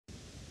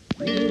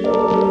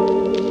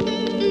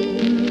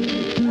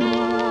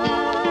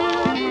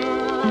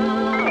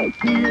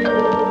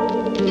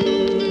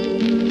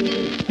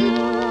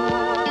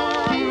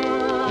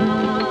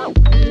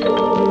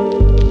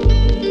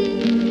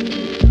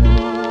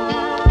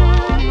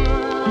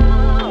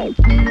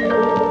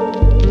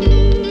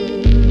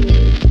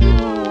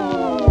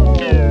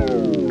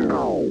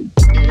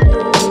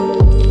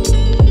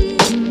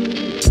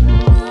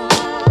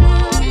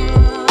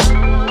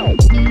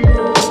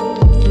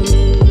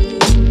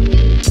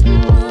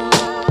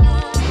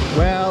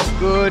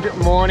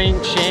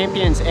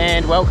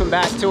And welcome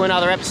back to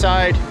another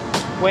episode.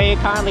 We're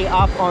currently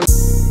up on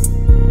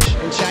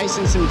and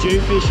chasing some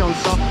jewfish on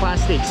soft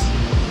plastics.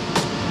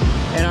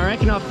 And I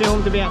reckon I've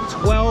filmed about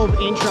 12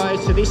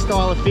 intros to this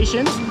style of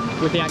fishing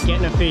without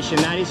getting a fish, and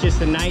that is just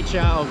the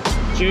nature of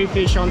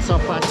jewfish on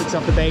soft plastics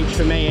off the beach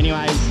for me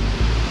anyways.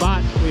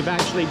 But we've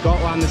actually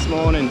got one this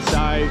morning, so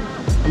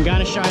I'm going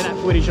to show that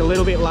footage a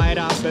little bit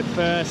later. But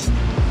first,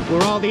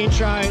 we'll roll the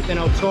intro, then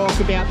I'll talk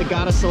about the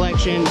gutter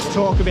selection,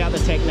 talk about the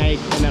technique,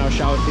 and then I'll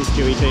show what this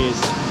Jewy to you.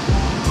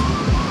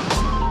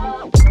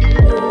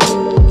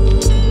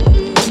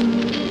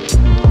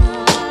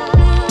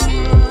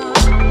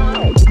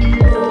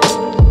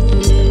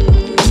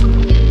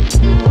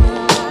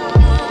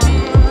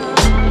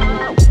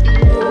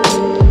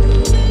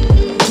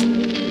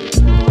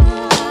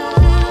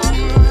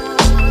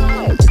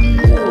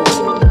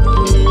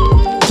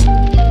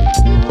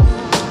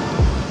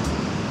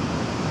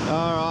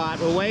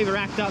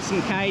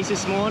 Some Ks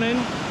this morning.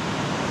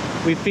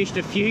 We've fished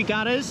a few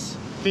gutters,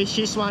 fished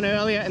this one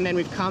earlier, and then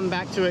we've come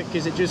back to it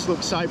because it just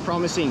looks so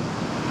promising.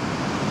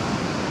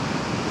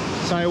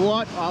 So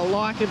what I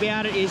like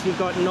about it is we've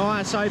got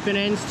nice open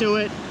ends to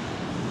it.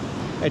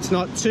 It's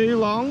not too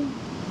long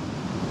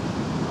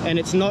and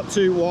it's not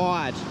too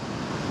wide.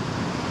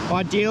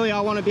 Ideally I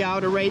want to be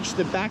able to reach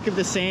the back of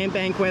the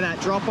sandbank where that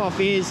drop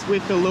off is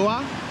with the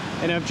lure,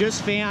 and I've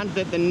just found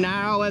that the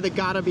narrower the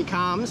gutter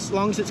becomes, as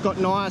long as it's got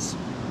nice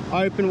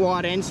open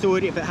wide ends to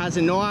it, if it has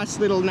a nice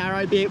little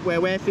narrow bit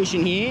where we're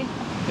fishing here,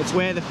 it's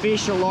where the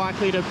fish are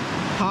likely to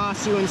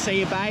pass you and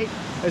see a bait,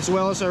 as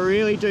well as I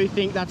really do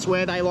think that's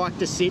where they like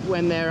to sit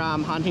when they're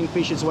hunting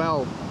fish as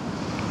well.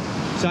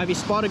 So if you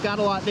spot a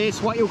gutter like this,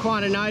 what you'll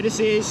kind of notice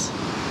is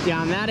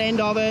down that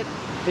end of it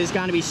there's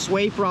going to be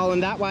sweep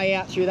rolling that way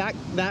out through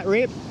that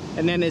rip,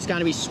 and then there's going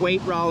to be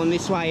sweep rolling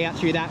this way out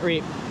through that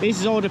rip. This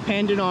is all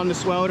dependent on the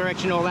swell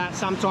direction, all that.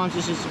 Sometimes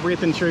it's just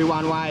ripping through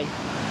one way.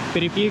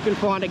 But if you can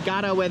find a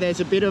gutter where there's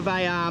a bit of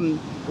a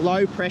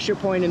low pressure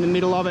point in the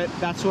middle of it,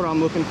 that's what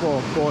I'm looking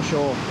for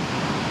sure.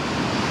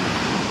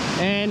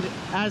 And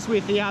as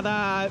with the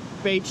other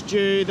beach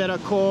Jew that are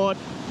caught,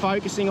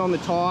 focusing on the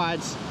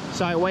tides.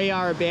 So we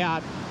are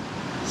about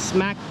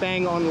smack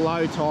bang on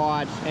low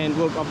tide. And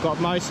look, I've got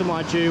most of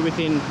my Jew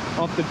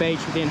off the beach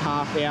within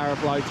half the hour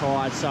of low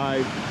tide.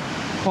 So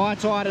high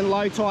tide and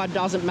low tide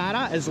doesn't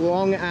matter as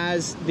long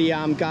as the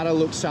gutter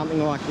looks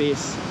something like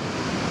this.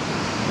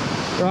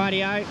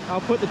 Rightio,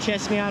 I'll put the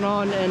chest mount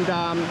on and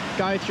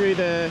go through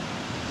the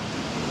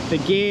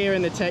gear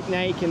and the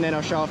technique, and then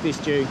I'll show off this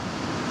Jew.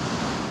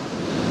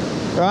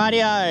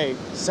 Rightio,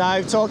 so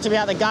I've talked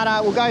about the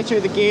gutter. We'll go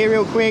through the gear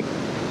real quick.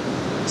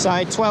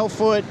 So 12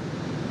 foot,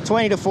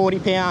 20 to 40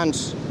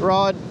 pound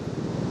rod,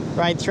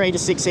 grade 3 to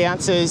 6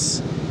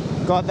 ounces.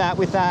 Got that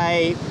with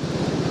a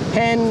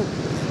pen.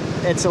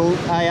 It's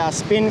a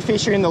spin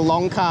fisher in the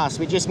long cast,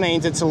 which just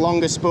means it's a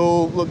longer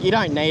spool. Look, you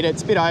don't need it,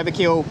 it's a bit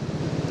overkill,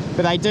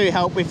 but they do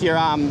help if you're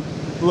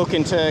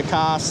looking to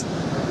cast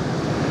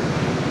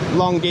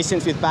long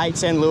distance with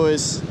baits and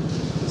lures.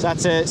 So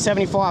that's a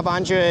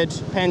 7500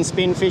 pen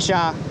spin fisher.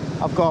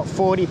 I've got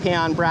 40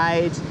 pound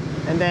braid,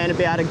 and then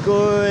about a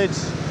good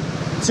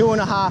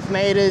 2.5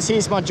 meters.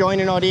 Here's my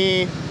joiner knot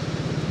here.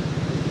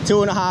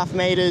 2.5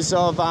 meters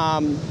of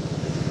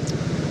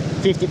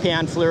 50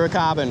 pound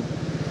fluorocarbon,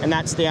 and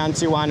that's down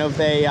to one of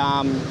the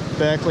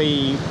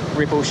Berkeley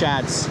ripple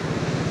shads,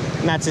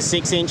 and that's a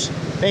 6-inch.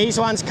 These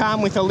ones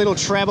come with a little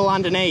treble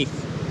underneath.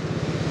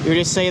 You'll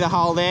just see the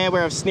hole there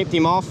where I've snipped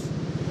him off.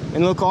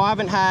 And look, I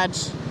haven't had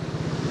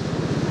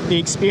the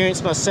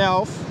experience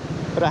myself,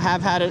 but I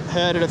have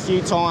heard it a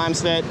few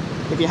times that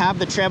if you have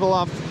the treble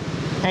off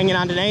hanging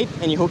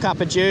underneath and you hook up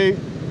a Jew,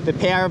 the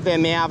power of their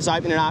mouths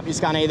opening up is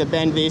going to either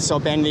bend this or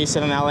bend this,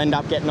 and they'll end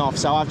up getting off.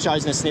 So I've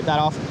chosen to snip that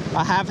off.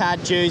 I have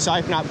had Jews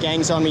open up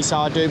gangs on me, so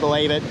I do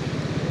believe it.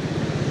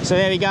 So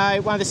there we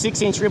go, one of the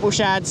 6-inch ripple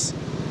shads.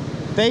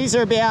 These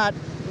are about,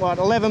 what,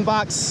 11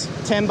 bucks,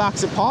 10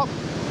 bucks a pop.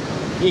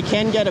 You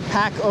can get a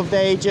pack of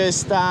the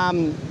just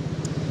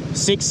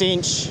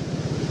 6-inch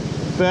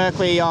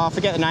Berkeley, I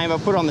forget the name, I'll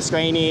put it on the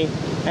screen here.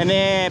 And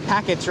they're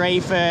pack of 3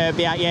 for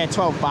about, yeah,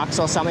 12 bucks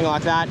or something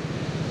like that.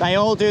 They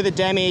all do the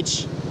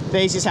damage.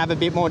 These just have a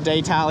bit more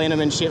detail in them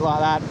and shit like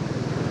that.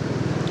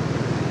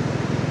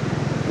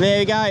 There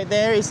we go,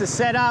 there is the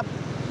setup.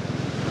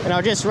 And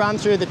I'll just run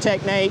through the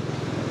technique.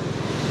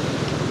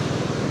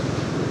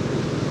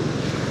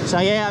 So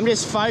yeah, I'm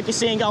just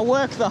focusing. I'll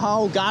work the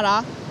whole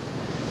gutter,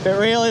 but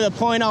really the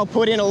point I'll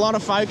put in a lot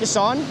of focus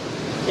on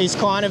is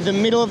kind of the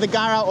middle of the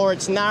gurra or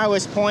its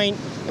narrowest point,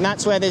 and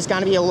that's where there's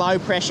going to be a low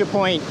pressure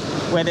point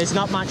where there's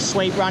not much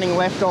sweep running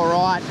left or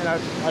right, and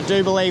I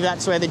do believe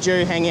that's where the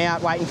Jew hang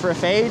out waiting for a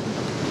feed.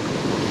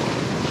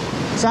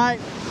 So,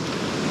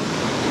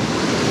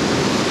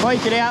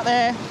 hoik it out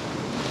there,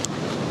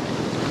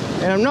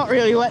 and I'm not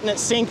really letting it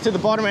sink to the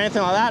bottom or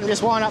anything like that. I'm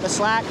just winding up the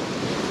slack,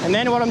 and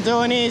then what I'm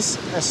doing is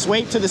a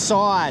sweep to the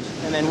side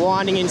and then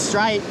winding in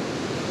straight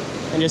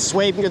and just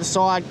sweeping to the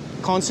side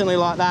constantly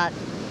like that.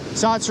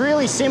 So it's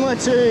really similar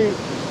to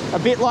a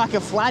bit like a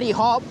flatty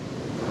hop,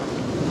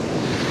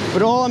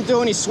 but all I'm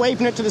doing is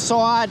sweeping it to the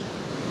side,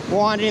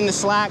 winding in the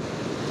slack,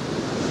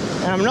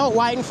 and I'm not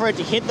waiting for it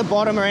to hit the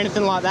bottom or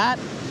anything like that.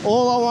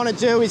 All I want to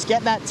do is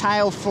get that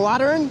tail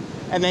fluttering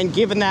and then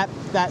giving that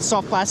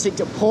soft plastic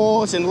to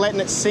pause and letting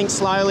it sink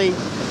slowly,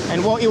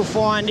 and what you'll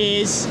find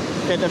is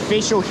that the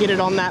fish will hit it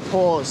on that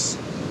pause.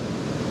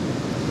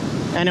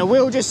 And I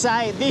will just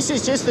say, this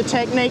is just the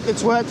technique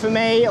that's worked for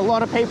me. A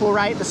lot of people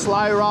rate the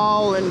slow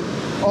roll and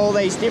all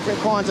these different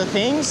kinds of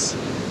things,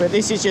 but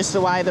this is just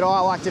the way that I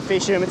like to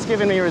fish them. It's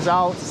given me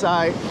results, so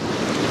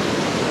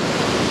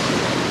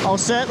I'll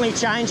certainly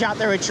change up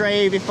the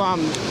retrieve if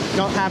I'm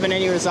not having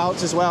any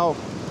results as well.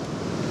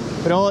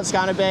 But all it's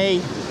going to be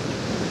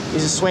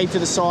is a sweep to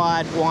the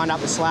side, wind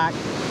up the slack.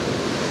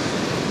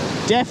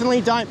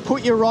 Definitely don't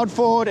put your rod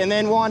forward and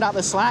then wind up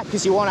the slack,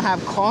 because you want to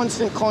have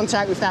constant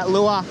contact with that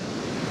lure,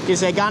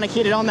 because they're going to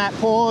hit it on that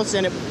pause,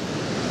 and it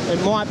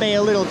might be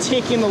a little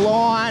tick in the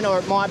line, or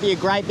it might be a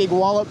great big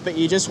wallop, but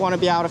you just want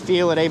to be able to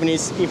feel it even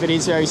if it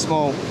is very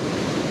small.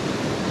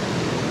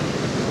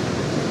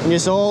 And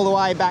just all the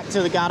way back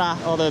to the gutter,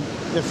 or the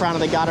front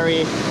of the gutter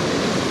here.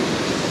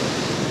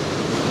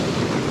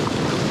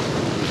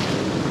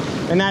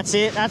 And that's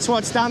it. That's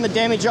what's done the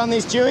damage on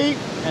this Dewey,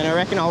 and I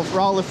reckon I'll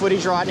roll the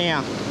footage right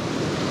now.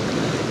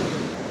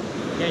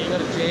 Yeah, you got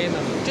to jam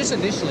them just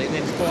initially, and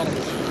then spot them.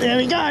 There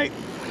we go.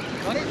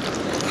 Got it?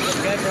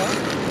 Go, bro.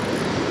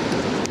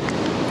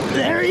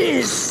 There he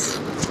is.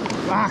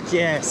 Fuck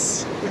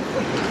yes.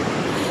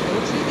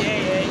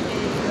 Yeah.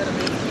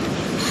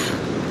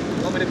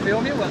 Want me to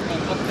film you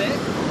up there?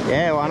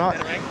 Yeah, why not?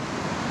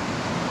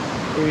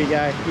 Here we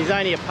go. He's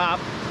only a pup.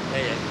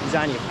 Yeah. He's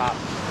only a pup.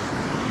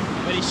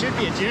 But he should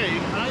be a Jew.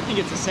 I don't think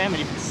it's a salmon.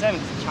 If it's a salmon,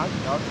 it's a chunky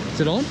dog.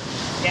 Is it on?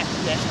 Yeah,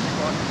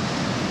 definitely on.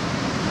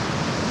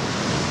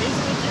 Is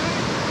it a Jew?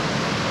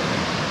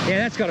 Yeah,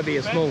 that's got to be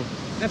a small.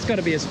 That's got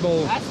to be a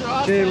small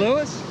right, Jew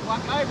Lewis.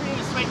 Like over here,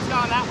 the sweet's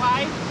going that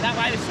way. That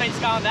way, the sweet's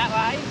going that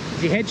way.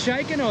 Is your head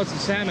shaking, or it's a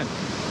salmon? No,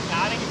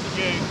 I think it's a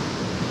Jew.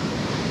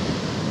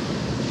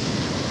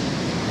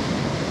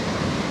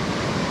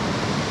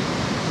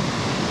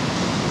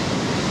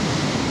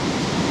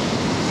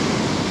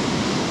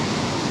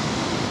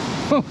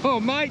 Oh,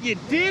 mate, you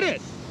did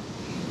it!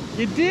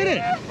 You did it!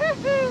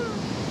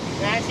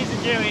 Yeah, she's a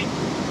Jewy.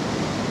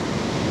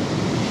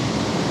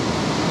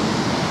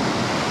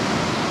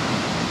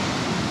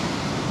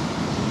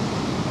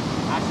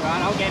 That's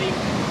right, I'll get him.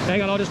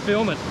 Hang on, I'll just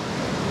film it.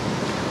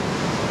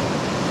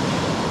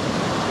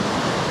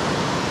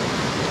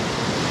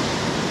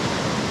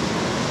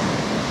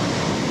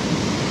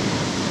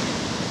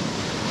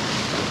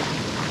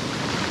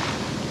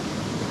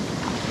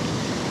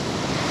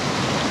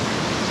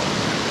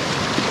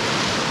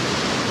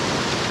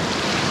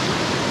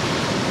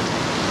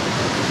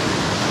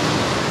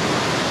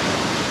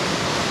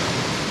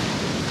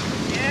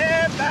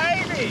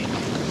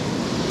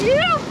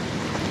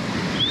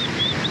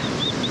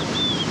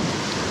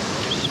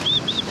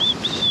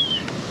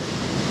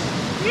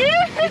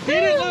 You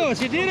did it,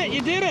 Lewis, you did it,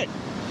 you did it!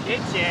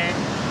 Shit, yeah.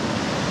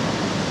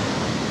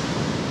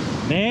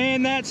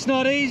 Man, that's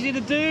not easy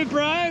to do,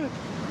 bro!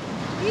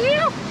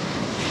 Yeah.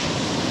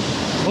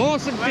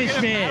 Awesome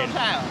fish, man!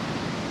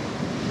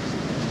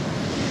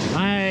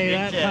 Hey,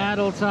 that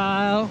paddle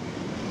tail.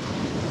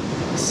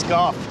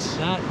 Scoffed.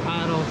 That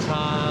paddle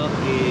tail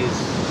is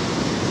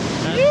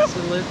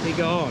absolutely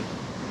gone.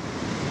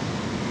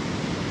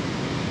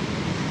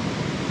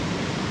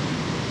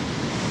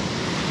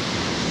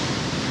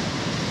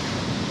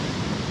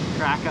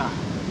 Cracker.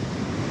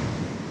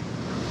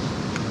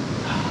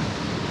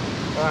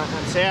 Alright,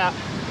 that's out.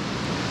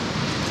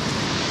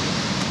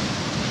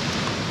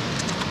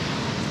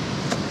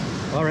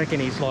 I reckon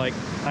he's like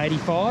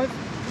 85.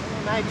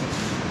 Yeah, maybe.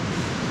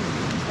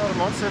 It's not a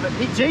monster, but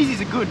geez,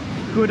 he's a good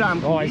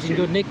Oh, he's in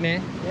good nick,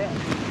 man. Yeah.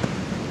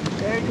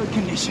 Very good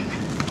condition.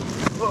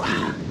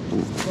 Oh.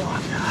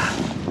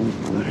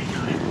 Very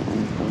good.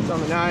 It's on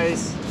the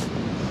nose.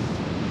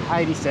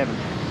 87.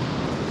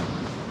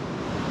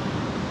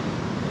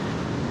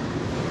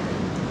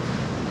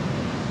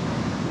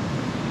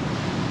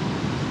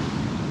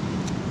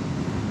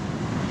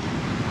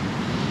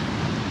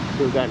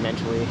 We'll go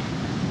mentally.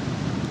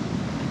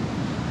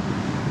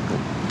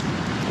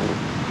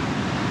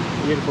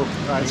 Beautiful.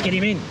 Right, Let's get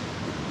him in.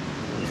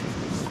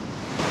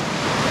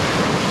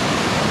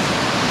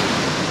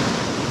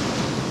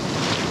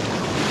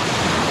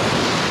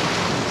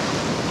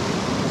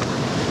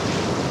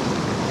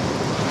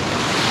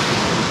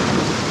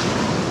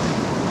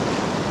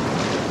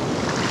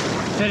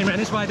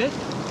 This way, Vic.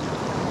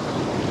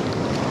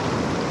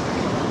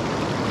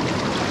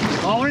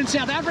 Oh, we're in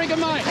South Africa,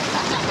 mate.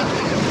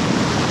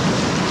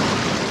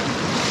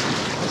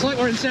 It's like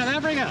we're in South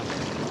Africa.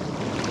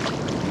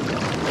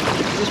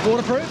 Is this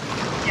waterproof?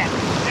 Yeah,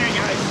 there it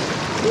goes.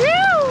 Woo!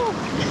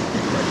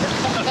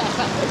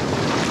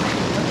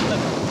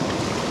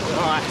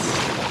 Alright.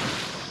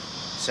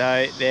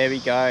 So there we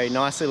go.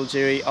 Nice little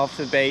Dewey off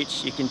the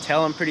beach. You can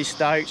tell I'm pretty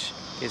stoked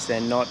because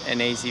they're not an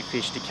easy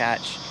fish to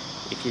catch.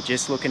 If you're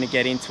just looking to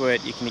get into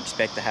it, you can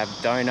expect to have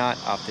donut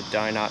after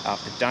donut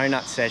after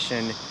donut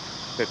session.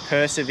 But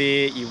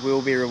persevere, you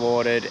will be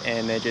rewarded,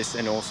 and they're just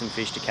an awesome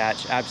fish to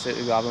catch.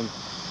 Absolutely love them.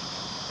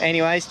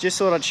 Anyways, just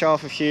thought I'd show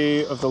off a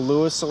few of the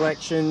lure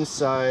selections.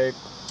 So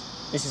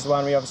this is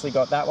one we obviously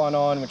got that one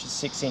on, which is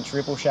 6-inch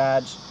ripple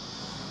shad.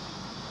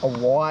 A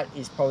white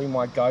is probably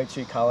my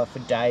go-to colour for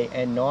day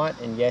and night,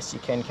 and yes, you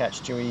can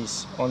catch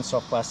jewies on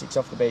soft plastics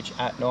off the beach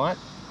at night.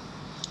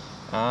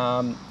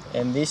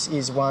 And this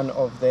is one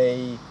of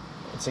the,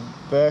 it's a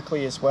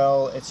Berkeley as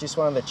well. It's just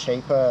one of the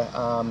cheaper,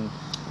 you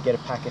get a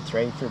pack of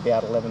 3 for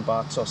about 11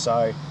 bucks or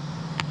so.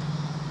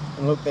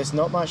 And look, there's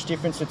not much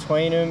difference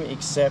between them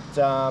except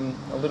a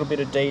little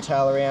bit of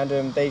detail around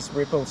them. These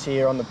ripples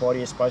here on the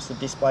body are supposed to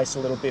displace a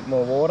little bit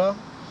more water,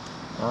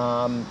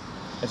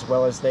 as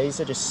well as these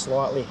are just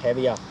slightly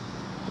heavier,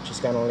 which is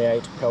going to allow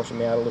you to pelt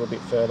them out a little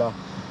bit further.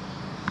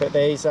 But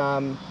these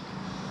 3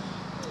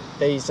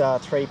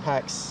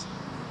 packs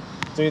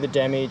do the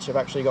damage. I've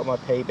actually got my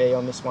PB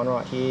on this one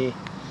right here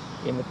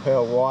in the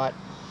pearl white,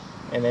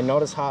 and they're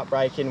not as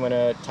heartbreaking when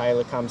a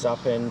tailor comes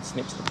up and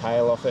snips the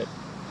tail off it.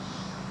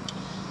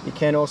 You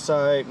can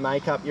also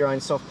make up your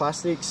own soft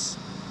plastics.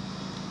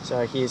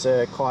 So here's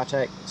a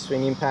kayak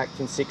swing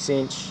impact in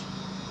 6-inch,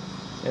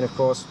 and of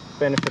course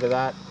benefit of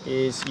that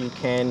is you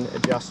can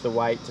adjust the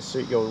weight to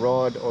suit your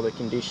rod or the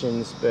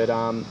conditions, but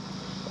a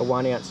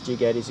 1-ounce jig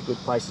head is a good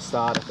place to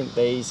start. I think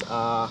these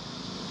are,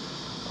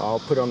 I'll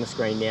put it on the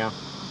screen now,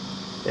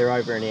 they're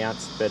over 1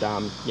 ounce, but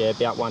yeah,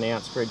 about 1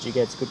 ounce for a jig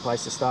head's a good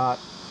place to start.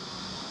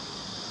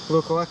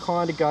 Look, I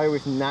kind of go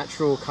with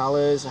natural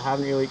colours. I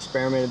haven't really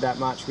experimented that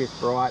much with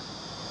bright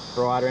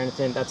or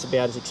anything. That's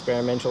about as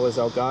experimental as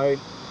I'll go.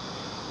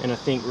 And I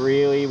think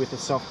really with the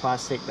soft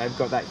plastic, they've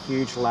got that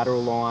huge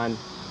lateral line,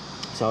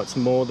 so it's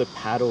more the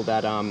paddle,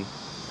 that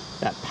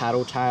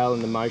paddle tail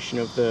and the motion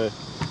of the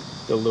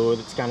lure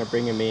that's going to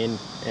bring them in.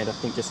 And I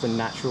think just the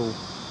natural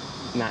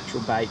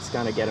bait's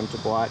going to get them to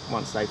bite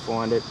once they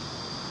find it.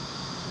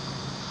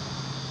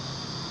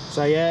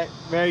 So yeah,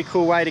 very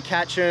cool way to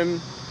catch them.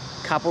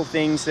 Couple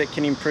things that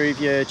can improve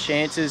your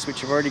chances,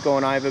 which I've already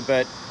gone over,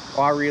 but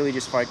I really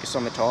just focus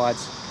on the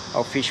tides.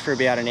 I'll fish for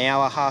about an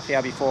hour, half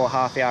hour before,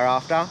 half hour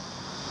after,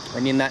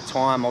 and in that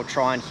time I'll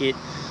try and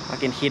I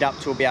can hit up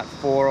to about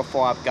 4 or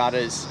 5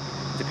 gutters,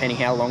 depending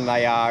how long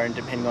they are and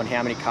depending on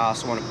how many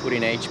casts I want to put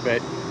in each.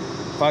 But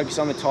focus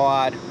on the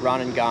tide, run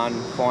and gun,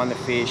 find the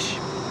fish,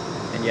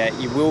 and yeah,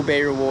 you will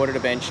be rewarded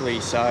eventually.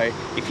 So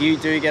if you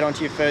do get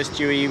onto your first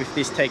dewey with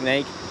this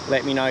technique,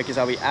 let me know, because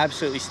I'll be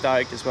absolutely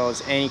stoked, as well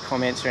as any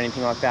comments or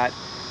anything like that.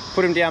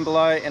 Put them down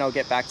below and I'll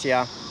get back to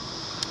you.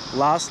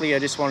 Lastly, I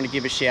just wanted to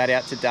give a shout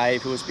out to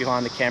Dave, who was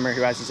behind the camera,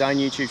 who has his own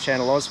YouTube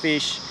channel,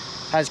 Aussfish.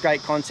 Has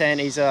great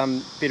content. He's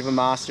a bit of a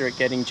master at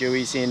getting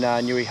jewies in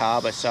Newey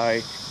Harbour, so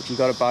if you've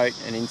got a boat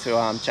and into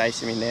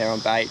chase him in there on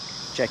bait,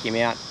 check him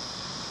out.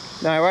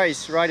 No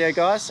worries, radio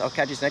guys, I'll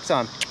catch you next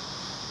time.